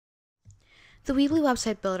The Weebly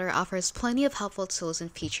website builder offers plenty of helpful tools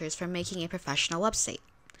and features for making a professional website,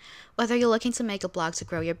 whether you're looking to make a blog to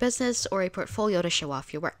grow your business or a portfolio to show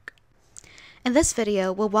off your work. In this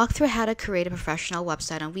video, we'll walk through how to create a professional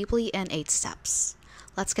website on Weebly in 8 steps.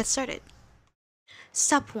 Let's get started.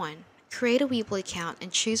 Step 1. Create a Weebly account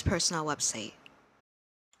and choose Personal Website.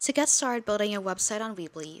 To get started building your website on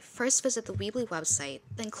Weebly, first visit the Weebly website,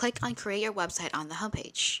 then click on Create Your Website on the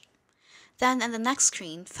homepage. Then, in the next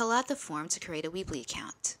screen, fill out the form to create a Weebly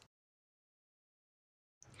account.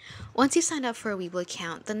 Once you've signed up for a Weebly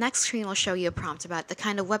account, the next screen will show you a prompt about the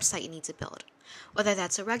kind of website you need to build, whether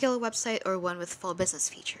that's a regular website or one with full business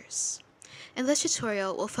features. In this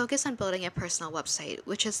tutorial, we'll focus on building a personal website,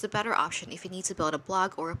 which is the better option if you need to build a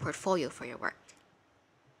blog or a portfolio for your work.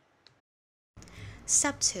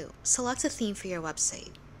 Step 2. Select a theme for your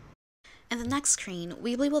website. In the next screen,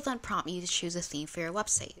 Weebly will then prompt you to choose a theme for your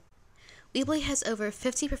website. Weebly has over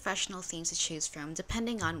 50 professional themes to choose from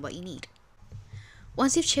depending on what you need.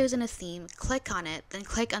 Once you've chosen a theme, click on it, then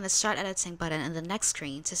click on the Start Editing button in the next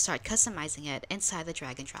screen to start customizing it inside the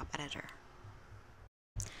drag and drop editor.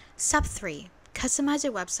 Step 3. Customize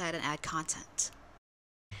your website and add content.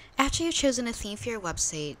 After you've chosen a theme for your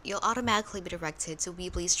website, you'll automatically be directed to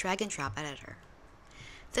Weebly's drag and drop editor.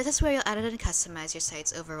 This is where you'll edit and customize your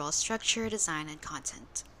site's overall structure, design, and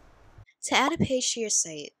content. To add a page to your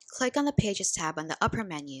site, click on the Pages tab on the upper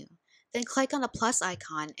menu, then click on the plus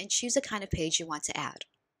icon and choose the kind of page you want to add.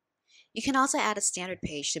 You can also add a standard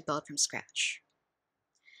page to build from scratch.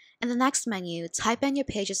 In the next menu, type in your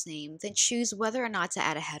page's name, then choose whether or not to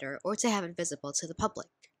add a header or to have it visible to the public.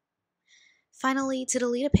 Finally, to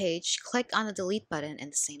delete a page, click on the Delete button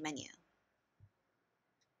in the same menu.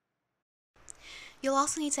 You'll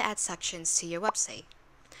also need to add sections to your website.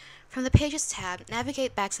 From the Pages tab,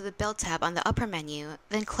 navigate back to the Build tab on the upper menu,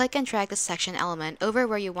 then click and drag the section element over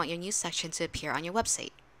where you want your new section to appear on your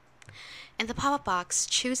website. In the pop-up box,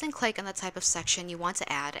 choose and click on the type of section you want to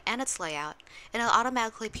add and its layout, and it'll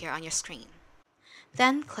automatically appear on your screen.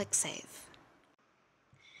 Then click Save.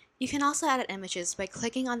 You can also edit images by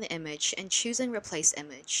clicking on the image and choosing Replace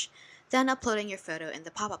Image, then uploading your photo in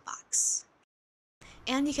the pop-up box.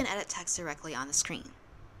 And you can edit text directly on the screen.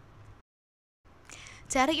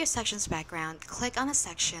 To edit your section's background, click on a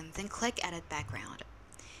section, then click Edit Background.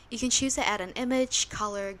 You can choose to add an image,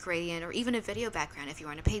 color, gradient, or even a video background if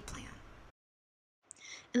you're on a paid plan.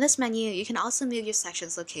 In this menu, you can also move your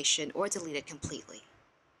section's location or delete it completely.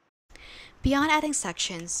 Beyond adding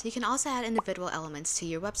sections, you can also add individual elements to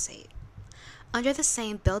your website. Under the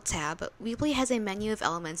same Build tab, Weebly has a menu of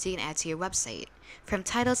elements you can add to your website, from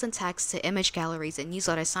titles and text to image galleries and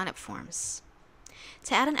newsletter sign-up forms.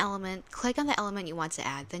 To add an element, click on the element you want to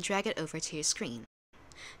add, then drag it over to your screen.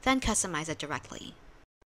 Then customize it directly.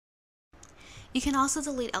 You can also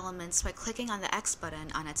delete elements by clicking on the X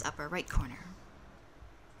button on its upper right corner.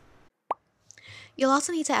 You'll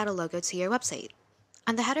also need to add a logo to your website.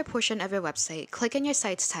 On the header portion of your website, click on your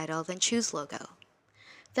site's title, then choose Logo.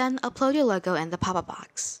 Then upload your logo in the pop-up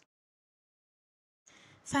box.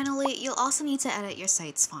 Finally, you'll also need to edit your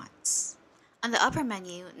site's fonts. On the upper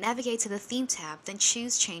menu, navigate to the Theme tab, then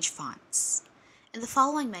choose Change Fonts. In the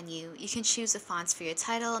following menu, you can choose the fonts for your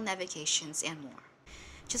title, navigations, and more.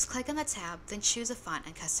 Just click on the tab, then choose a font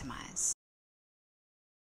and customize.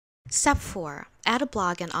 Step 4. Add a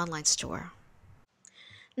blog and online store.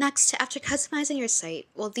 Next, after customizing your site,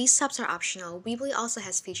 while these steps are optional, Weebly also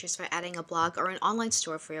has features for adding a blog or an online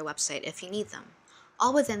store for your website if you need them,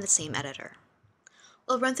 all within the same editor.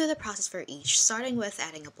 We'll run through the process for each, starting with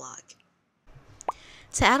adding a blog.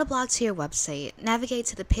 To add a blog to your website, navigate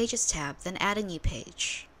to the Pages tab, then add a new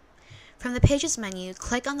page. From the Pages menu,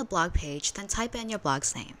 click on the blog page, then type in your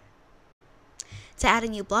blog's name. To add a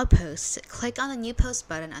new blog post, click on the New Post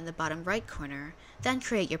button on the bottom right corner, then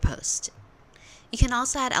create your post. You can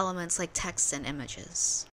also add elements like text and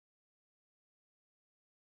images.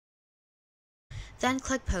 Then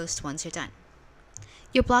click Post once you're done.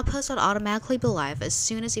 Your blog post will automatically be live as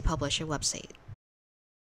soon as you publish your website.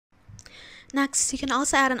 Next, you can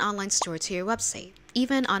also add an online store to your website,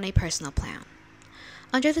 even on a personal plan.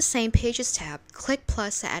 Under the same Pages tab, click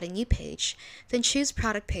Plus to add a new page, then choose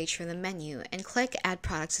Product Page from the menu and click Add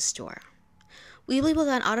Products to Store. Weebly will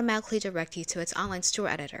then automatically direct you to its online store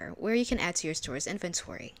editor, where you can add to your store's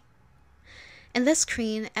inventory. In this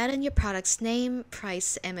screen, add in your product's name,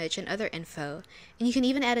 price, image, and other info, and you can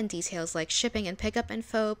even add in details like shipping and pickup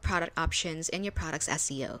info, product options, and your product's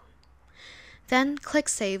SEO. Then click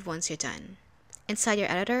Save once you're done. Inside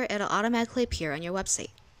your editor, it'll automatically appear on your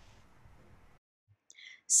website.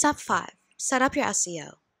 Step 5. Set up your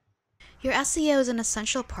SEO. Your SEO is an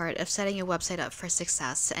essential part of setting your website up for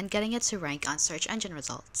success and getting it to rank on search engine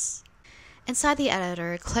results. Inside the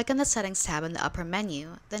editor, click on the Settings tab in the upper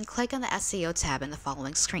menu, then click on the SEO tab in the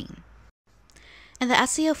following screen. In the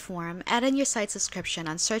SEO form, add in your site's description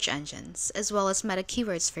on search engines, as well as meta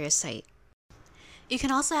keywords for your site. You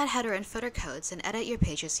can also add header and footer codes and edit your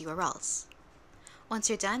page's URLs. Once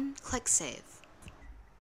you're done, click Save.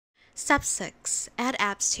 Step 6. Add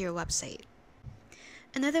apps to your website.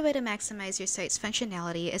 Another way to maximize your site's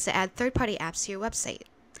functionality is to add third-party apps to your website.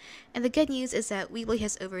 And the good news is that Weebly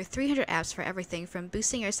has over 300 apps for everything from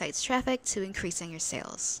boosting your site's traffic to increasing your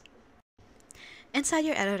sales. Inside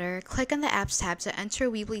your editor, click on the Apps tab to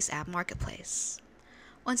enter Weebly's app marketplace.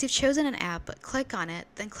 Once you've chosen an app, click on it,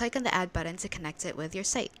 then click on the Add button to connect it with your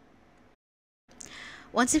site.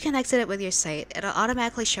 Once you've connected it with your site, it'll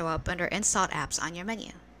automatically show up under Installed Apps on your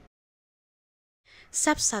menu.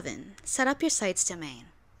 Step 7. Set up your site's domain.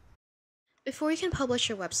 Before you can publish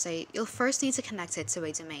your website, you'll first need to connect it to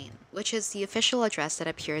a domain, which is the official address that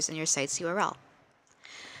appears in your site's URL.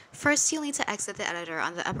 First, you'll need to exit the editor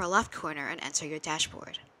on the upper left corner and enter your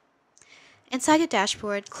dashboard. Inside your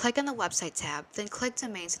dashboard, click on the Website tab, then click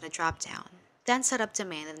Domains in the drop-down, then Set Up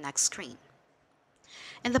Domain in the next screen.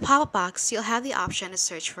 In the pop-up box, you'll have the option to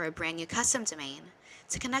search for a brand new custom domain,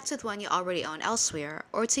 to connect with one you already own elsewhere,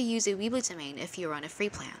 or to use a Weebly domain if you're on a free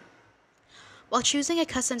plan. While choosing a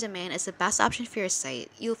custom domain is the best option for your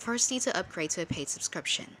site, you'll first need to upgrade to a paid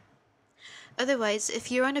subscription. Otherwise,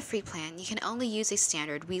 if you're on a free plan, you can only use a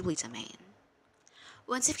standard Weebly domain.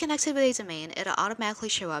 Once you've connected with a domain, it'll automatically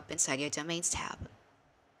show up inside your Domains tab.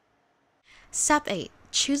 Step 8.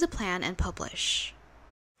 Choose a plan and publish.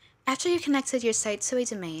 After you've connected your site to a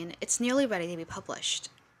domain, it's nearly ready to be published.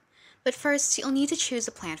 But first, you'll need to choose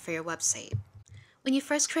a plan for your website. When you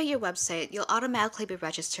first create your website, you'll automatically be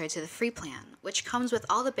registered to the free plan, which comes with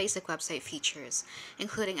all the basic website features,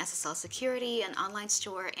 including SSL security, an online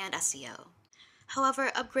store, and SEO.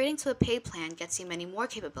 However, upgrading to a paid plan gets you many more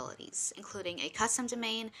capabilities, including a custom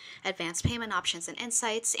domain, advanced payment options and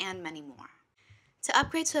insights, and many more. To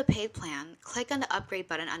upgrade to a paid plan, click on the Upgrade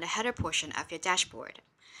button on the header portion of your dashboard.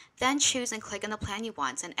 Then choose and click on the plan you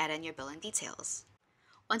want and add in your billing details.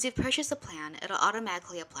 Once you've purchased a plan, it'll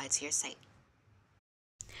automatically apply to your site.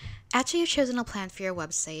 After you've chosen a plan for your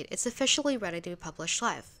website, it's officially ready to be published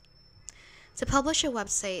live. To publish your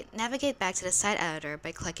website, navigate back to the site editor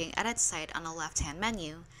by clicking Edit Site on the left-hand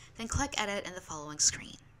menu, then click Edit in the following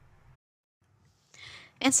screen.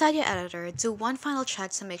 Inside your editor, do one final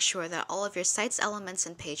check to make sure that all of your site's elements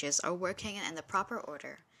and pages are working and in the proper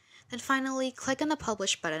order. Then finally, click on the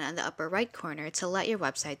Publish button in the upper right corner to let your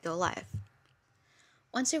website go live.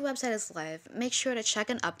 Once your website is live, make sure to check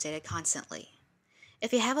and update it constantly.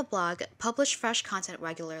 If you have a blog, publish fresh content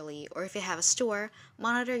regularly, or if you have a store,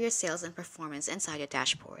 monitor your sales and performance inside your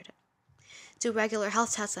dashboard. Do regular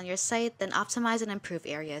health tests on your site, then optimize and improve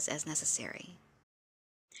areas as necessary.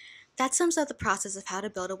 That sums up the process of how to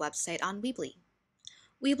build a website on Weebly.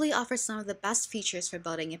 Weebly offers some of the best features for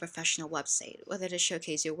building a professional website, whether to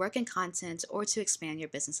showcase your work and content or to expand your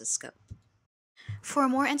business's scope. For a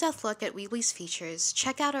more in-depth look at Weebly's features,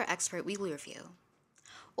 check out our expert Weebly review.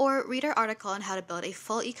 Or read our article on how to build a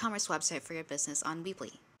full e-commerce website for your business on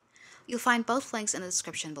Weebly. You'll find both links in the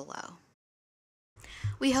description below.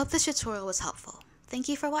 We hope this tutorial was helpful. Thank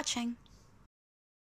you for watching.